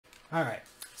All right,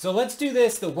 so let's do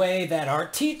this the way that our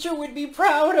teacher would be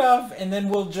proud of, and then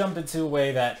we'll jump into a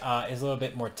way that is a little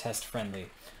bit more test friendly.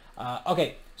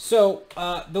 Okay, so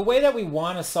the way that we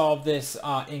want to solve this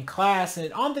in class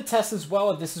and on the test as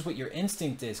well, if this is what your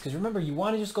instinct is, because remember, you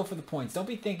want to just go for the points. Don't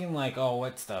be thinking like, oh,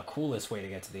 what's the coolest way to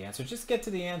get to the answer? Just get to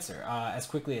the answer as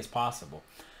quickly as possible.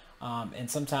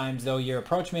 And sometimes, though your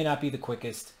approach may not be the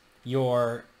quickest,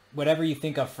 your whatever you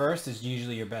think of first is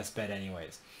usually your best bet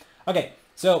anyways. Okay,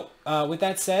 so with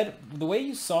that said, the way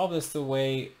you solve this the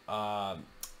way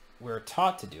we're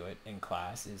taught to do it in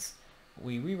class is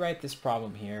we rewrite this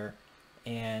problem here,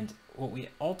 and what we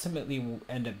ultimately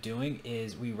end up doing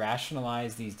is we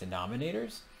rationalize these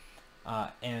denominators,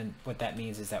 and what that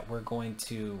means is that we're going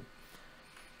to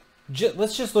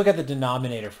let's just look at the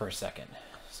denominator for a second.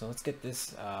 So let's get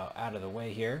this out of the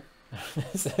way here.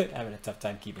 Having a tough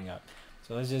time keeping up.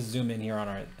 So let's just zoom in here on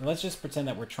our, let's just pretend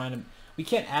that we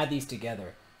can't add these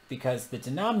together because the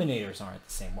denominators aren't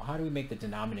the same. Well, how do we make the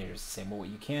denominators the same? Well, what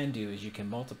you can do is you can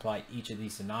multiply each of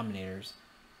these denominators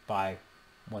by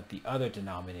what the other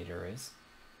denominator is.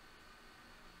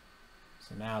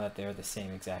 So now that they're the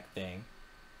same exact thing.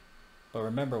 But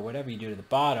remember, whatever you do to the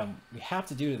bottom, you have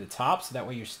to do to the top, so that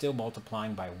way you're still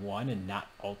multiplying by 1 and not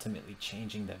ultimately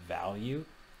changing the value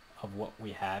of what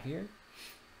we have here.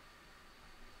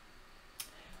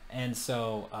 And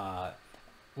so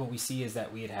what we see is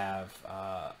that we'd have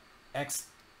x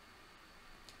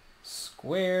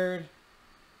squared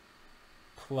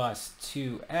plus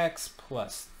 2x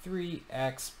plus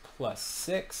 3x plus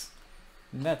 6.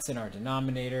 And that's in our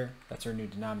denominator. That's our new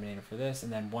denominator for this.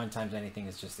 And then 1 times anything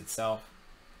is just itself.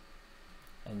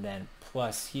 And then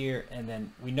plus here. And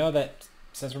then we know that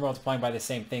since we're multiplying by the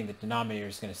same thing, the denominator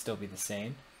is going to still be the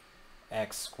same.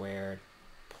 X squared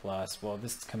plus, well,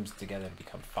 this comes together to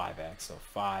become 5x. So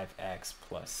 5x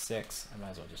plus 6. I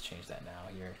might as well just change that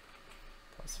now here.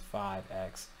 Plus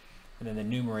 5x. And then the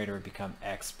numerator would become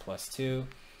x plus 2.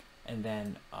 And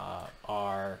then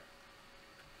our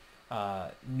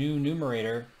new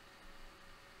numerator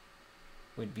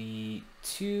would be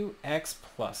 2x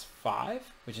plus 5,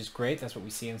 which is great. That's what we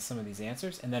see in some of these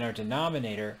answers. And then our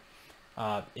denominator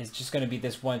is just going to be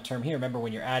this one term here. Remember,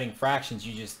 when you're adding fractions,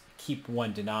 you just keep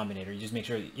one denominator. You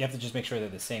have to just make sure they're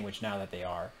the same, which now that they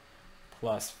are,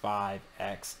 plus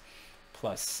 5x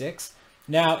plus 6.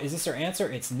 Now, is this our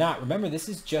answer? It's not. Remember, this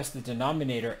is just the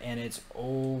denominator, and it's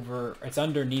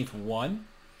underneath 1.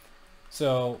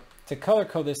 So to color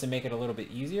code this and make it a little bit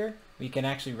easier, we can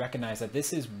actually recognize that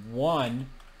this is 1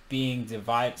 being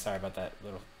divided, sorry about that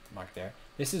little mark there.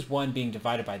 This is 1 being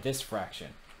divided by this fraction.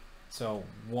 So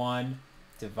 1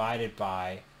 divided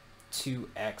by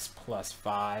 2x plus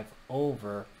 5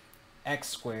 over x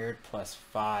squared plus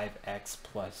 5x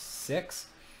plus 6.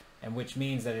 And which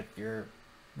means that if you're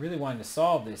really wanting to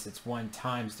solve this, it's 1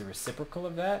 times the reciprocal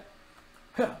of that.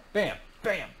 Bam,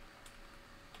 bam.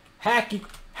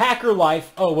 Hacker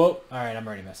life. Oh, whoa. All right, I'm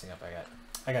already messing up.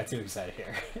 I got too excited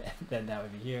here. Then that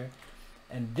would be here.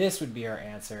 And this would be our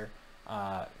answer.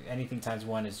 Anything times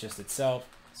 1 is just itself.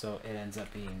 So it ends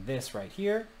up being this right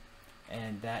here.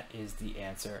 And that is the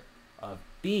answer of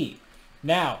B.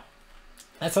 Now,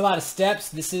 that's a lot of steps.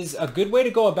 This is a good way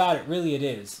to go about it. Really, it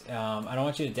is. I don't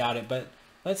want you to doubt it. But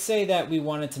let's say that we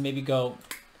wanted to maybe go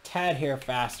a tad hair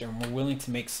faster and we're willing to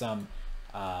make some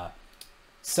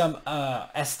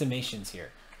estimations here.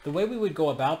 The way we would go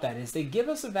about that is they give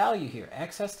us a value here.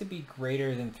 X has to be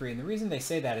greater than 3. And the reason they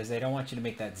say that is they don't want you to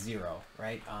make that 0,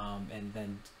 right? And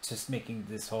then just making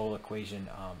this whole equation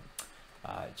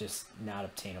just not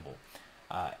obtainable.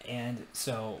 And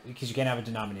so, because you can't have a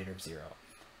denominator of 0.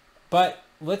 But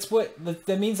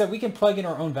that means that we can plug in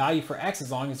our own value for x as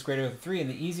long as it's greater than 3. And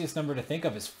the easiest number to think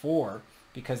of is 4,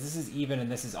 because this is even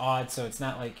and this is odd. So it's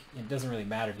not like, it doesn't really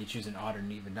matter if you choose an odd or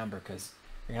an even number, because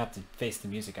you're going to have to face the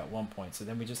music at one point. So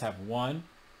then we just have 1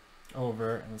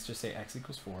 over, and let's just say x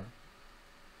equals 4.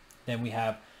 Then we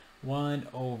have 1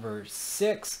 over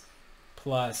 6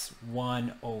 plus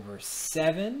 1 over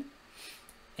 7.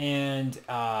 And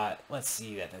let's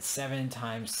see, that's 7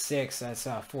 times 6, that's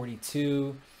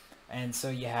 42. And so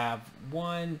you have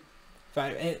 1,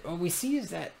 5. And what we see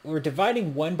is that we're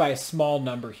dividing 1 by a small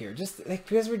number here. Just like,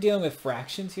 because we're dealing with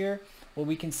fractions here, what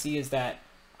we can see is that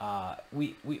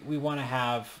we want to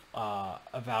have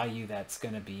a value that's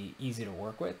going to be easy to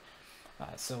work with.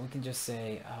 So we can just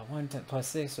say 1 plus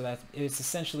 6, so it's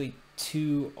essentially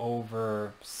 2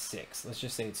 over 6. Let's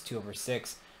just say it's 2 over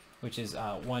 6, which is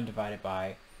 1 divided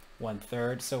by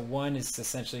 1/3. So 1 is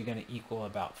essentially going to equal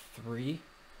about 3.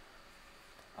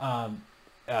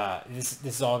 This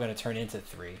is all going to turn into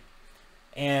 3.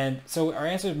 And so our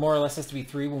answer more or less has to be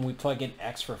 3 when we plug in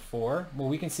x for 4. Well,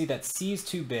 we can see that c is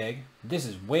too big. This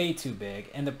is way too big.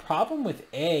 And the problem with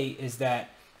a is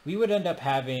that we would end up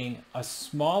having a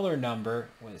smaller number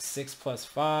with 6 plus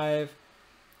 5.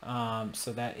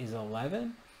 So that is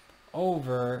 11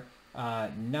 over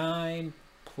 9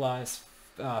 plus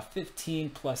 15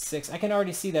 plus 6. I can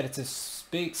already see that it's a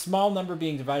small number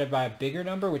being divided by a bigger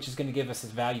number, which is going to give us a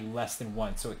value less than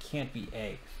 1. So it can't be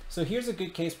a. So here's a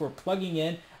good case where plugging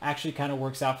in actually kind of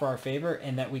works out for our favor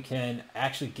and that we can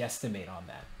actually guesstimate on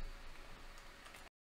that.